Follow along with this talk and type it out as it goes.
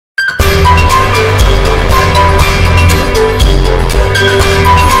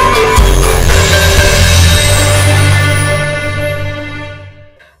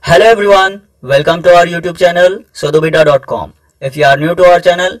Hello everyone, welcome to our YouTube channel sodobita.com. If you are new to our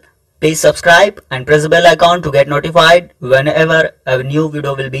channel, please subscribe and press the bell icon to get notified whenever a new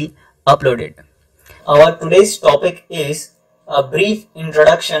video will be uploaded. Our today's topic is a brief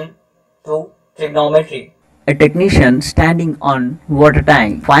introduction to trigonometry. A technician standing on water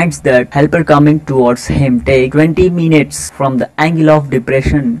tank finds that helper coming towards him take 20 minutes from the angle of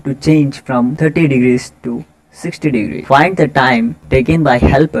depression to change from 30 degrees to 60 degrees. Find the time taken by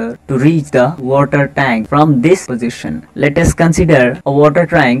helper to reach the water tank from this position. Let us consider a water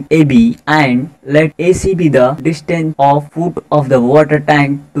tank AB and let AC be the distance of foot of the water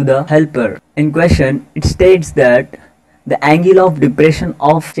tank to the helper. In question, it states that the angle of depression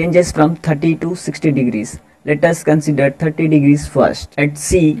of changes from 30 to 60 degrees. Let us consider 30 degrees first. At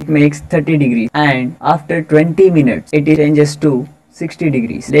C, it makes 30 degrees and after 20 minutes, it changes to 60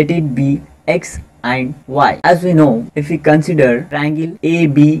 degrees. Let it be X and Y. As we know, if we consider triangle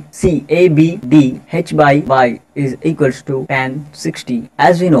ABC, ABD, H by Y is equals to tan 60.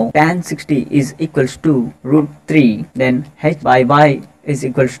 As we know, tan 60 is equals to root 3. Then H by Y is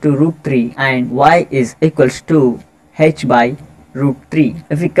equals to root 3 and Y is equals to H by root 3.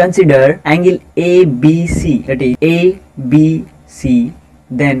 If we consider angle ABC, that is ABC,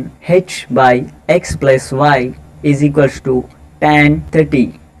 then H by X plus Y is equals to tan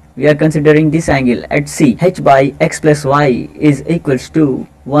 30. We are considering this angle at C. H by X plus Y is equals to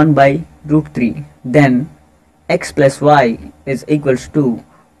 1 by root 3. Then X plus Y is equals to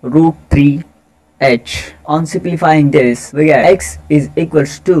root 3 H. On simplifying this, we get X is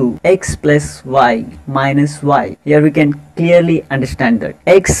equals to X plus Y minus Y. Here we can clearly understand that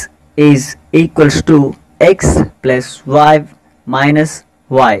X is equals to X plus Y minus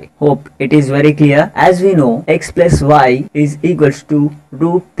Y. Hope it is very clear. As we know, X plus Y is equals to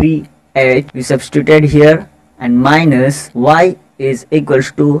root 3 H. We substituted here and minus Y is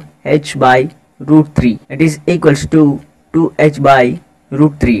equals to H by root 3. It is equals to 2H by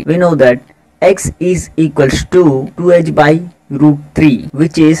root 3. We know that X is equals to 2H by root 3,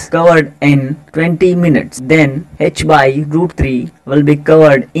 which is covered in 20 minutes. Then H by root 3 will be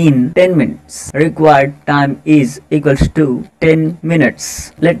covered in 10 minutes. Required time is equals to 10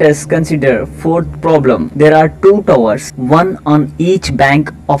 minutes. Let us consider fourth problem. There are two towers, one on each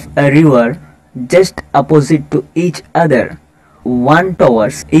bank of a river just opposite to each other. One tower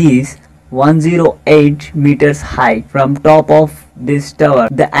is 108 meters high. From top of this tower,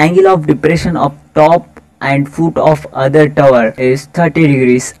 the angle of depression of top and foot of other tower is 30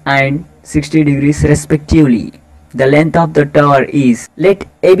 degrees and 60 degrees respectively. The length of the tower is, let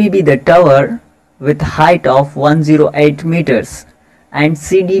AB be the tower with height of 108 meters and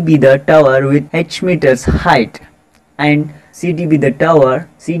CD be the tower with H meters height and CD be the tower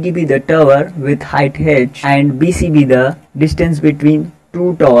with height H and BC be the distance between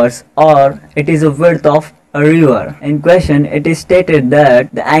two towers, or it is a width of a river. In question, it is stated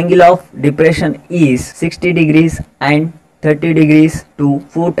that the angle of depression is 60 degrees and 30 degrees to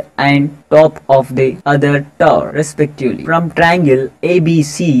foot and top of the other tower respectively. From triangle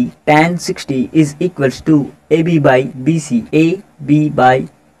ABC, tan 60 is equals to AB by BC, AB by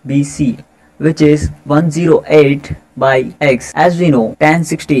BC, which is 108 by X. As we know, tan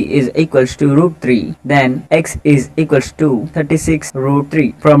 60 is equals to root 3. Then X is equals to 36 root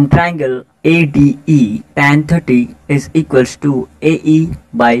 3. From triangle ADE, tan 30 is equals to AE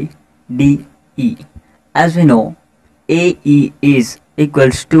by DE. As we know, AE is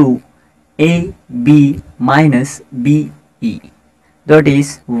equals to AB minus BE. That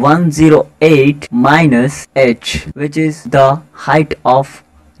is 108 minus H, which is the height of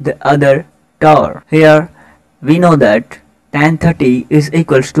the other tower. Here we know that tan 30 is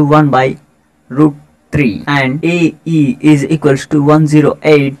equals to 1 by root 3 and AE is equals to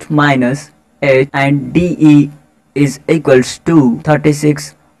 108 minus H and DE is equals to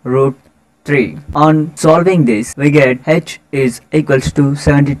 36 root 3. On solving this, we get H is equals to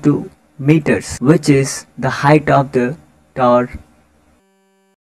 72 meters, which is the height of the tower